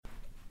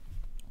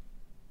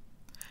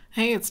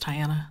Hey, it's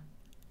Tiana.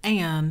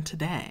 And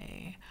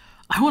today,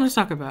 I want to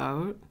talk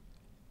about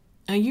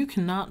how you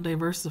cannot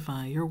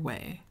diversify your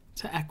way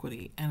to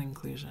equity and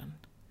inclusion.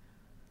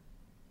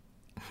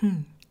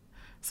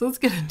 So let's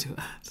get into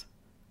it.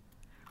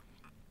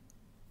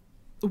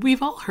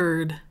 We've all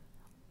heard,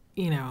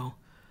 you know,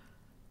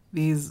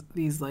 these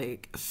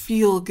like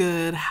feel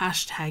good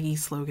hashtaggy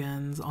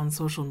slogans on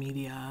social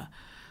media,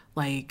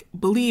 like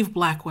believe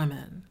black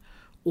women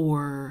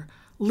or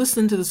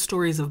listen to the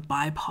stories of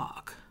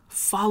BIPOC.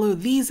 Follow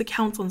these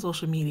accounts on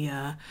social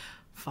media,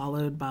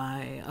 followed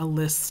by a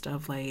list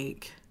of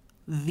like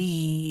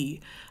the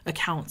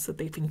accounts that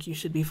they think you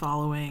should be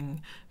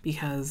following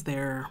because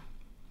they're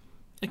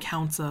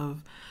accounts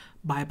of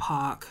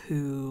BIPOC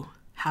who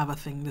have a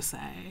thing to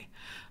say.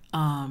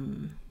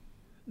 Then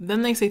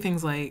they say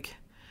things like,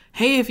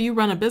 hey, if you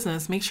run a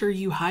business, make sure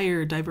you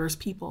hire diverse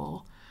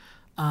people.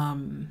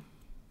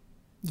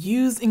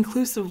 Use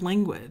inclusive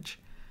language.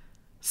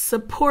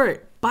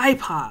 Support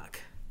BIPOC.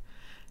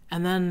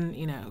 And then,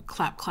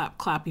 clap, clap,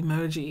 clap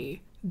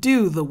emoji.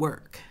 Do the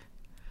work.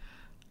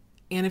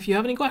 And if you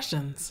have any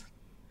questions,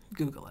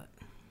 Google it.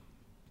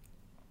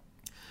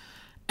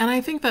 And I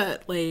think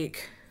that,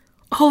 like,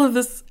 all of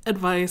this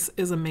advice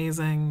is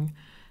amazing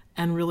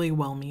and really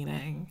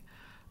well-meaning.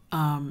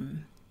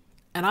 And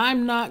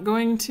I'm not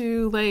going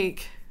to,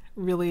 like,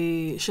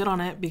 really shit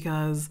on it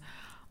because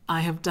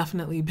I have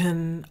definitely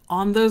been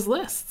on those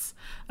lists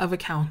of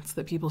accounts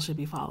that people should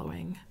be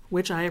following,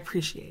 which I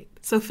appreciate.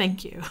 So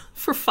thank you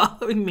for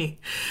following me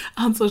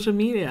on social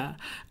media.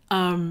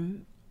 But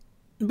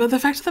the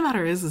fact of the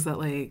matter is that,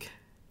 like,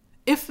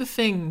 if the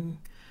thing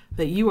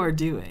that you are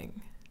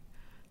doing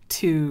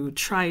to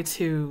try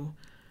to,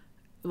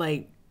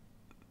 like,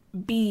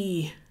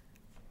 be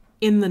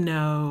in the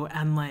know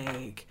and,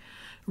 like,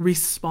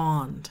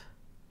 respond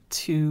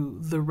to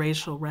the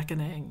racial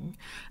reckoning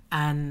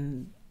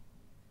and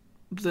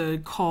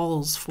the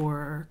calls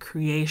for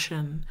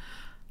creation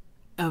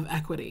of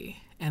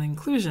equity and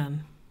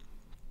inclusion,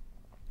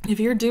 if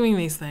you're doing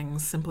these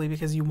things simply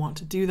because you want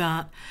to do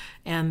that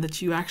and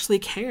that you actually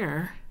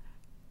care,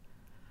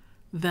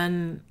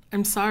 then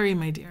I'm sorry,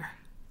 my dear.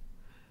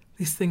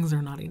 These things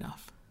are not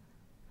enough.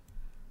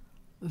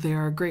 They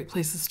are great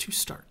places to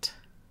start.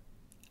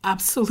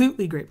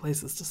 Absolutely great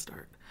places to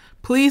start.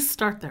 Please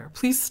start there.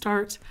 Please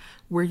start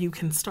where you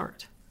can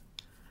start.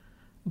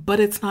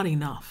 But it's not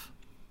enough.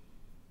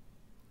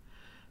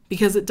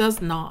 Because it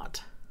does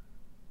not,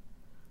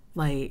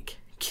 like,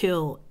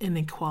 kill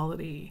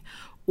inequality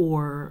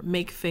or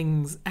make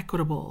things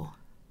equitable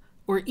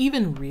or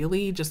even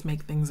really just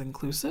make things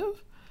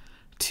inclusive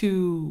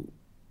to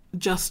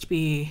just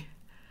be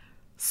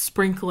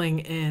sprinkling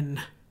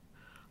in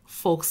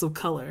folks of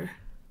color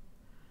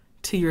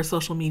to your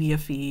social media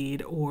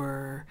feed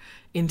or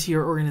into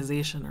your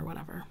organization or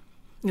whatever.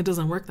 It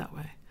doesn't work that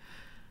way.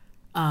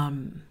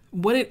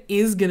 What it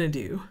is going to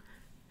do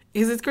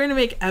is it's going to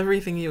make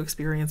everything you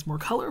experience more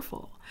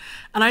colorful.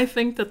 And I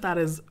think that that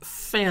is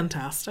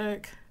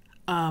fantastic.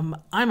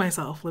 I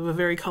myself live a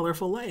very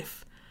colorful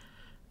life.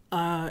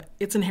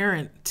 It's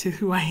inherent to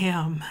who I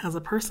am as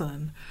a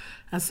person,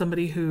 as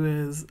somebody who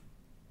is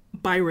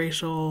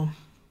biracial,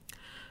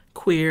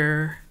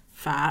 queer,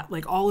 fat,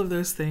 like all of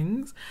those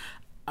things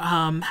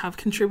have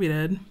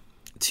contributed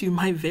to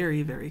my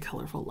very, very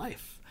colorful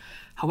life.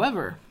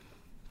 However,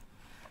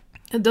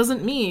 it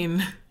doesn't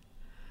mean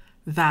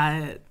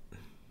that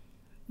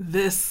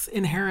this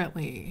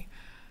inherently,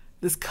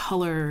 this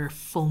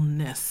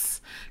colorfulness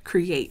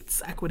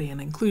creates equity and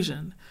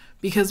inclusion.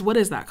 Because what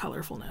is that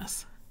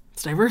colorfulness?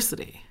 It's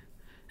diversity.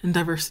 And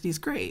diversity is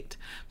great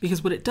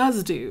because what it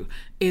does do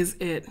is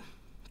it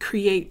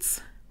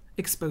creates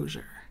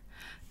exposure.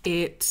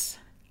 It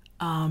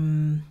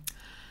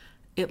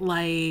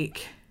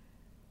like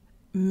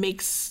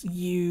makes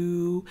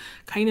you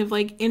kind of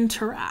like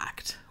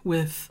interact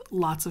with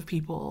lots of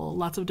people,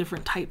 lots of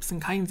different types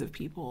and kinds of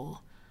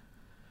people.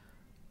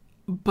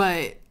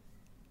 But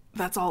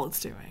that's all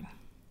it's doing.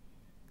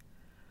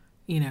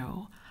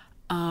 You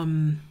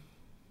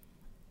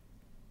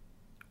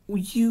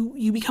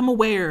become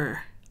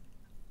aware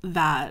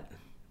that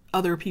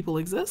other people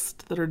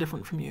exist that are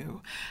different from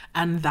you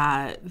and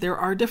that there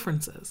are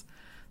differences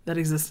that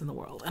exist in the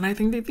world. And I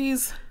think that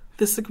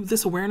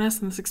this awareness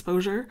and this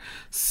exposure,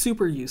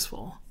 super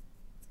useful.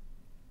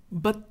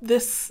 But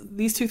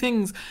these two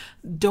things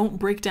don't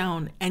break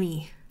down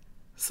any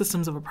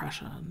systems of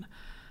oppression,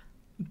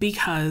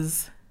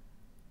 because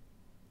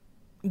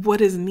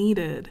what is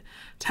needed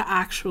to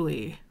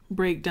actually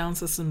break down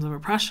systems of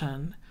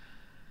oppression,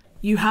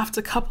 you have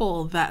to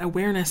couple that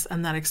awareness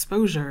and that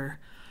exposure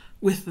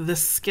with the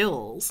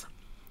skills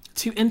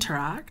to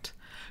interact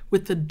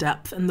with the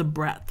depth and the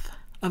breadth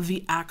of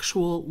the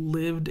actual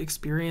lived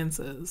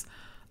experiences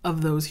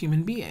of those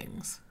human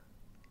beings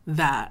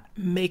that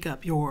make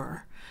up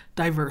your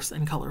diverse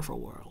and colorful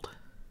world.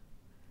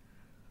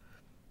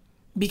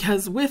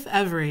 Because with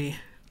every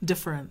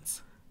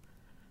difference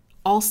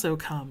also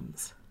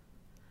comes,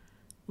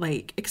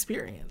 like,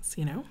 experience,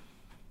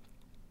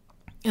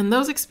 And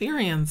those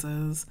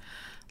experiences,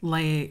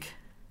 like,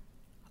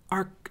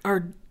 are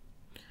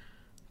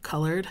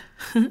colored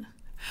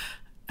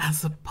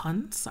as a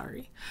pun,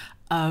 sorry.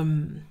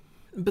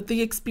 But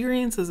the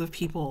experiences of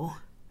people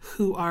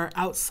who are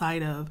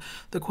outside of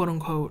the quote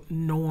unquote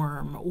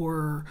norm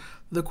or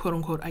the quote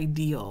unquote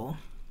ideal,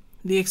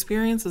 the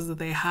experiences that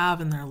they have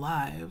in their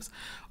lives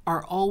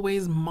are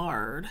always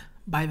marred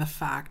by the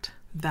fact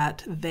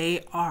that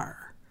they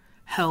are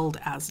held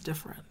as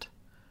different.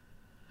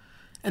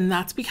 And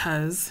that's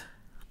because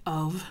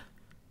of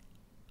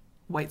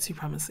white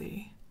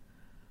supremacy.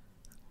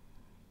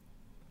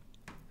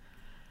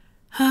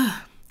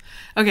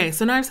 Okay,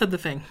 so now I've said the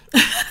thing.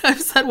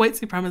 I've said white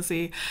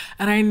supremacy,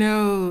 and I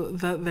know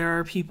that there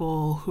are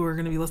people who are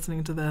going to be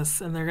listening to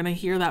this, and they're going to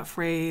hear that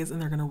phrase,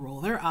 and they're going to roll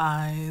their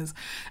eyes,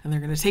 and they're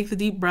going to take the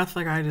deep breath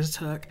like I just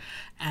took,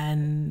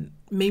 and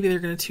maybe they're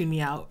going to tune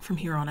me out from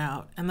here on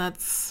out, and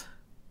that's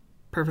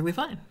perfectly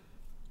fine.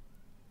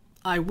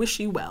 I wish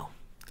you well.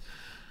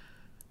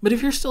 But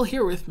if you're still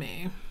here with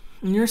me,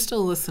 and you're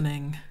still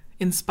listening,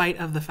 in spite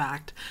of the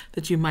fact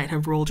that you might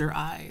have rolled your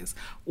eyes,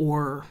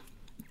 or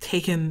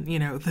taken,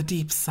 the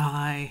deep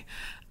sigh,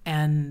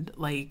 and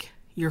like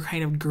you're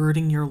kind of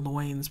girding your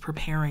loins,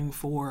 preparing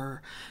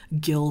for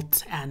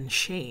guilt and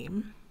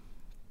shame.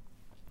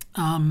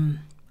 I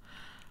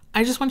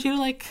just want you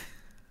to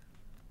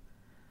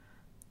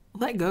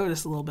let go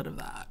just a little bit of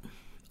that.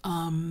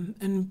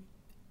 And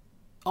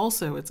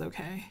also it's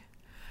okay.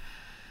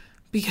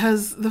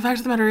 Because the fact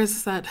of the matter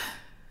is that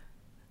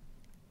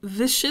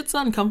this shit's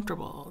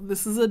uncomfortable.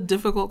 This is a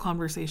difficult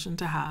conversation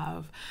to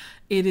have.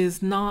 It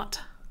is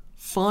not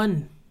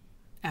fun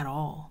at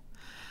all.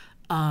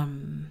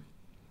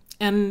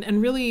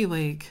 And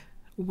really,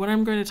 what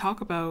I'm going to talk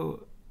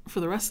about for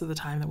the rest of the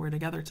time that we're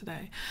together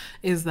today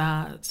is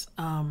that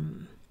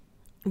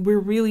we're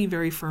really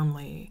very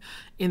firmly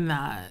in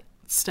that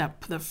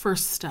step, the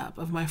first step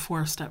of my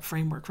 4-step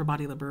framework for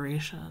body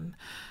liberation.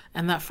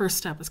 And that first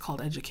step is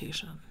called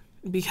education.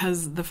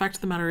 Because the fact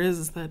of the matter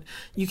is that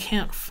you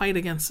can't fight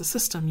against a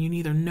system you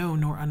neither know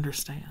nor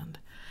understand.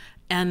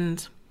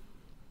 And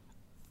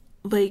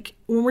when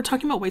we're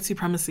talking about white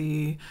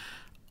supremacy,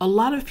 a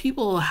lot of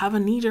people have a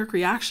knee-jerk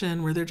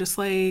reaction where they're just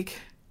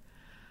like,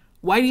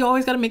 why do you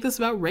always got to make this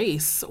about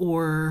race?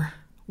 Or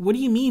what do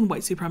you mean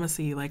white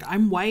supremacy?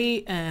 I'm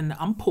white and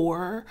I'm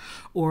poor,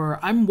 or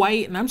I'm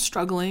white and I'm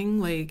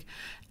struggling.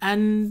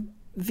 And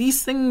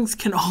these things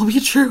can all be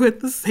true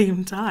at the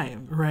same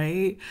time,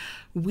 right?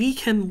 We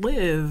can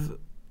live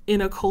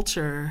in a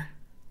culture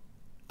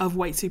of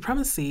white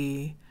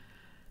supremacy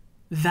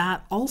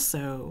that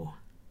also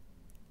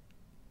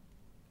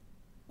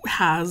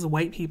has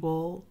white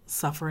people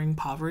suffering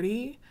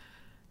poverty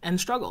and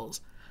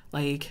struggles.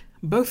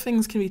 Both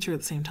things can be true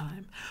at the same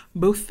time.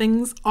 Both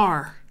things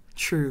are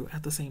true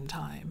at the same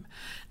time.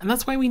 And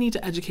that's why we need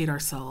to educate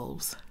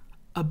ourselves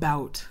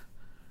about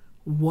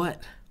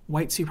what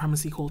white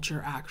supremacy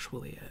culture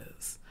actually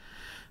is.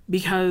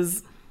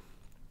 Because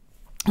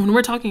when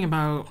we're talking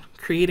about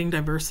creating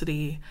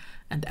diversity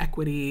and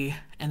equity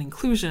and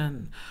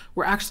inclusion,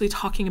 we're actually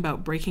talking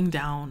about breaking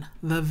down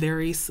the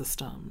very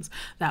systems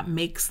that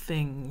makes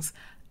things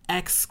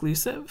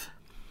exclusive,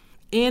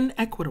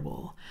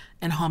 inequitable,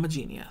 and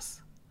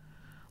homogeneous.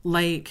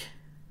 We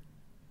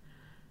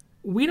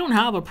don't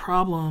have a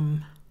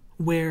problem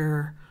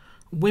where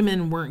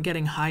women weren't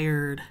getting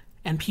hired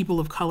and people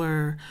of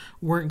color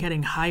weren't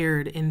getting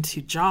hired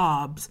into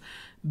jobs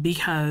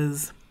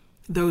because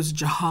those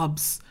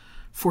jobs,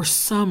 for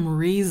some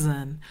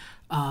reason,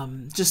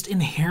 just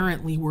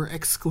inherently were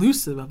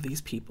exclusive of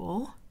these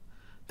people.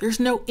 There's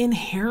no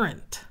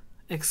inherent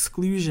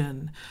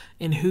exclusion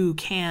in who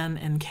can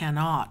and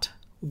cannot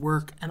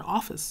work an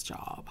office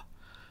job.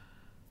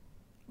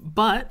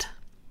 But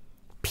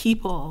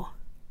people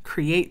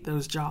create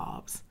those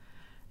jobs,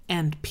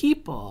 and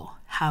people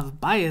have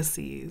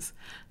biases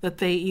that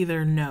they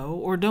either know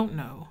or don't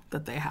know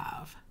that they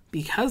have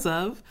because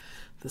of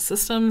the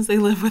systems they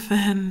live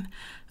within,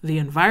 the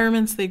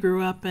environments they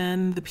grew up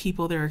in, the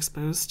people they're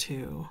exposed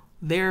to,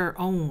 their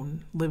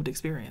own lived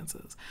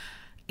experiences.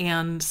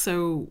 And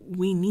so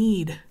we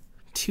need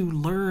to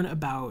learn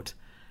about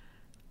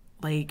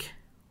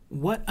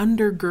what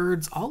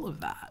undergirds all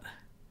of that,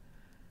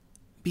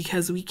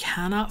 because we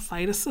cannot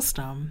fight a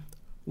system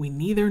we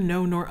neither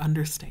know nor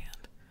understand.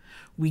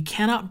 We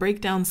cannot break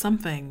down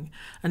something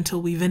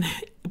until we've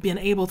been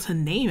able to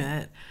name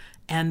it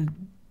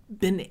and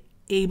been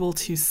able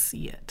to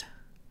see it.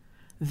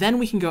 Then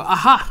we can go,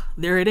 aha,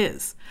 there it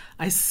is.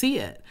 I see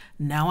it.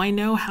 Now I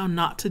know how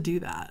not to do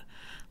that.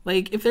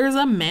 If there's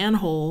a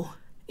manhole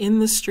in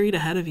the street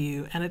ahead of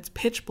you and it's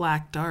pitch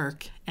black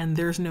dark and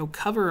there's no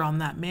cover on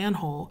that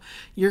manhole,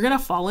 you're going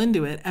to fall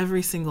into it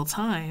every single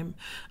time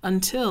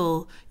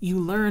until you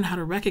learn how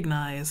to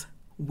recognize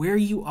where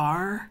you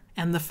are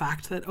and the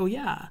fact that, oh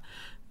yeah,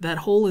 that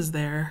hole is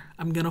there.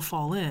 I'm going to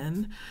fall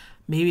in.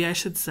 Maybe I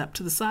should step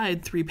to the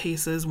side 3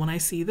 paces when I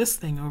see this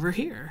thing over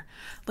here.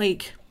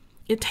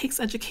 It takes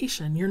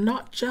education. You're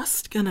not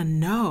just going to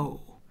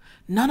know.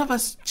 None of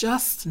us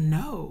just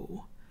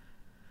know.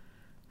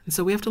 And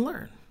so we have to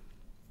learn.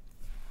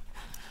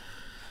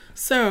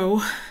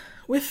 So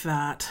with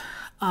that,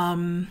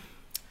 one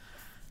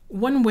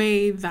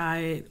way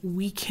that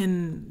we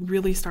can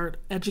really start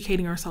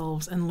educating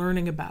ourselves and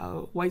learning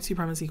about white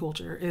supremacy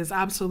culture is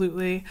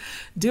absolutely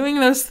doing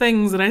those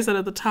things that I said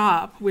at the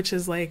top, which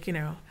is like,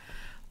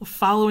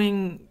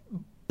 following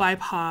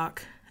BIPOC,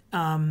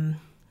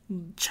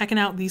 checking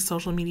out these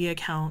social media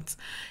accounts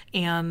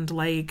and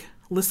like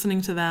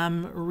listening to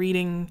them,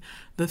 reading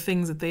the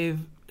things that they've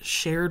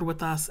shared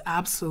with us.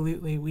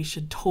 Absolutely, we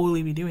should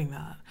totally be doing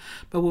that.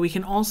 But what we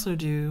can also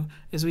do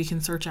is we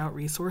can search out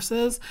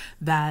resources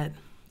that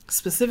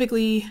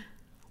specifically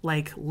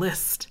like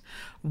list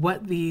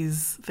what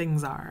these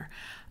things are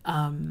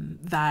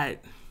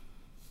that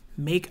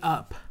make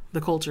up the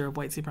culture of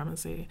white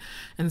supremacy.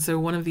 And so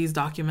one of these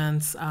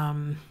documents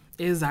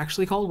is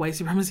actually called White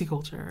Supremacy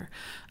Culture.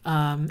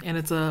 And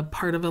it's a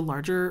part of a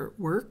larger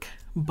work,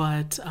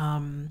 but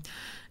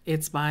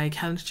it's by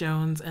Kenneth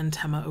Jones and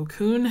Tema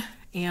Okun.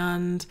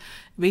 And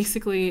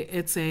basically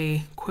it's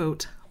a,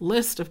 quote,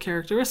 list of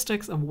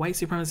characteristics of white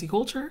supremacy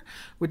culture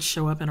which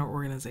show up in our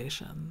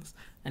organizations,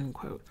 end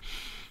quote.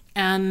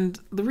 And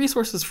the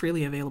resource is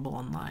freely available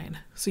online.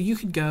 So you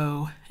could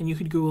go and you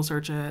could Google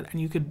search it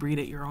and you could read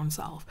it your own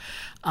self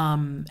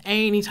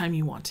anytime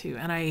you want to.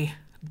 And I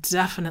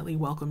definitely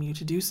welcome you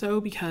to do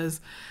so because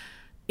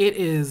it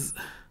is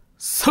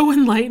so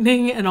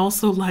enlightening and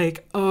also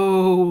like,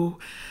 oh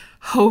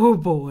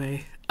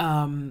boy.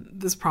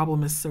 This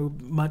problem is so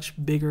much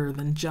bigger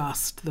than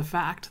just the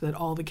fact that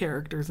all the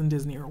characters in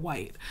Disney are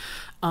white.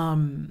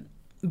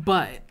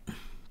 But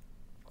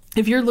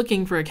if you're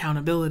looking for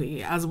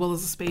accountability as well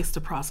as a space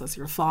to process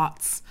your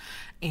thoughts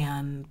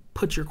and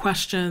put your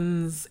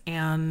questions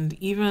and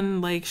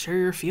even like share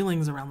your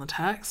feelings around the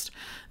text,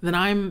 then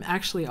I'm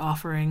actually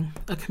offering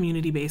a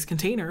community-based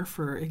container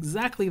for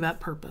exactly that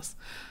purpose.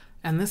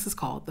 And this is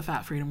called the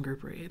Fat Freedom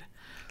Group Read.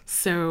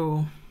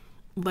 So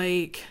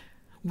like,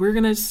 we're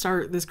going to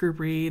start this group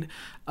read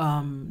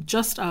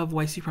just of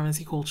white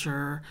supremacy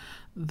culture,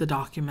 the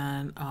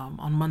document,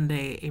 on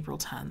Monday, April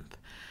 10th.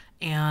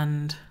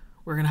 And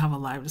we're going to have a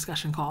live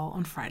discussion call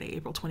on Friday,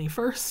 April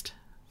 21st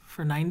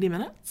for 90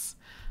 minutes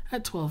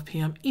at 12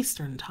 p.m.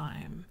 Eastern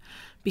Time.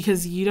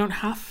 Because you don't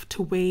have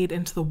to wade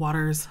into the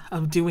waters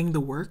of doing the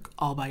work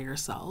all by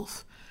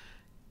yourself.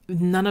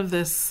 None of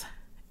this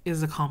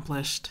is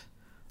accomplished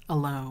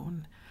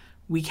alone.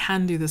 We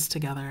can do this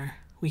together.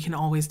 We can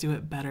always do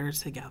it better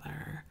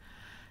together.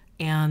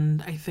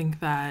 And I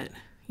think that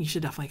you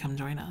should definitely come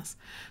join us.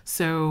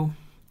 So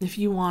if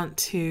you want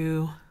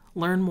to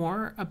learn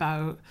more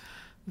about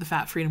the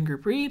Fat Freedom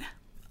Group Read,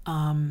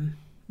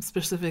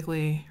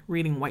 specifically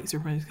reading white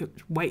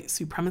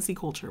supremacy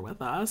culture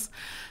with us,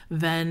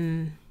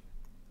 then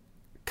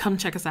come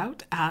check us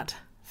out at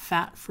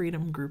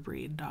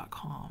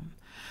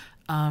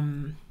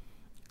fatfreedomgroupread.com.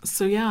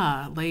 So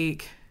yeah,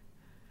 like,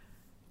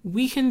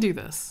 we can do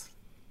this.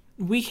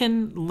 We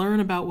can learn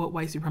about what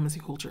white supremacy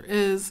culture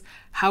is,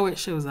 how it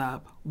shows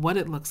up, what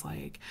it looks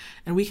like,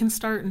 and we can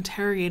start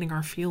interrogating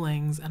our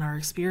feelings and our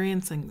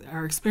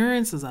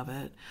experiences of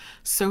it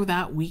so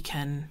that we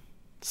can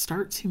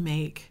start to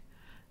make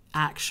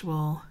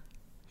actual,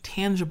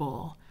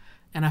 tangible,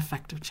 and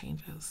effective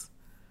changes.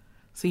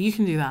 So you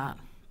can do that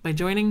by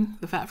joining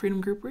the Fat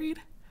Freedom Group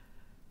Read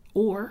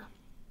or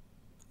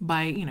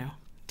by,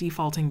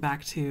 defaulting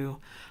back to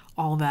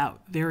all that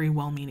very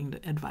well-meaning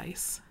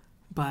advice.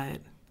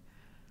 But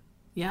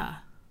yeah,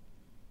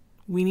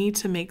 we need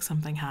to make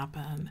something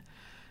happen.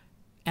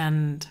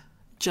 And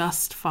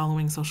just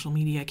following social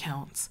media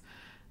accounts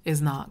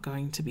is not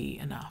going to be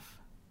enough.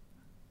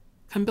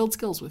 Come build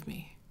skills with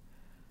me.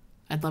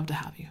 I'd love to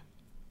have you.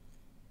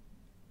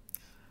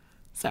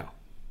 So,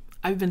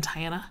 I've been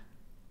Tiana,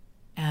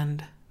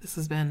 and this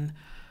has been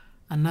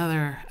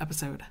another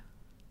episode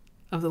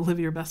of the Live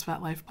Your Best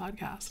Fat Life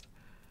podcast.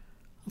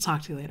 I'll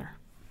talk to you later.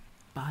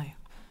 Bye.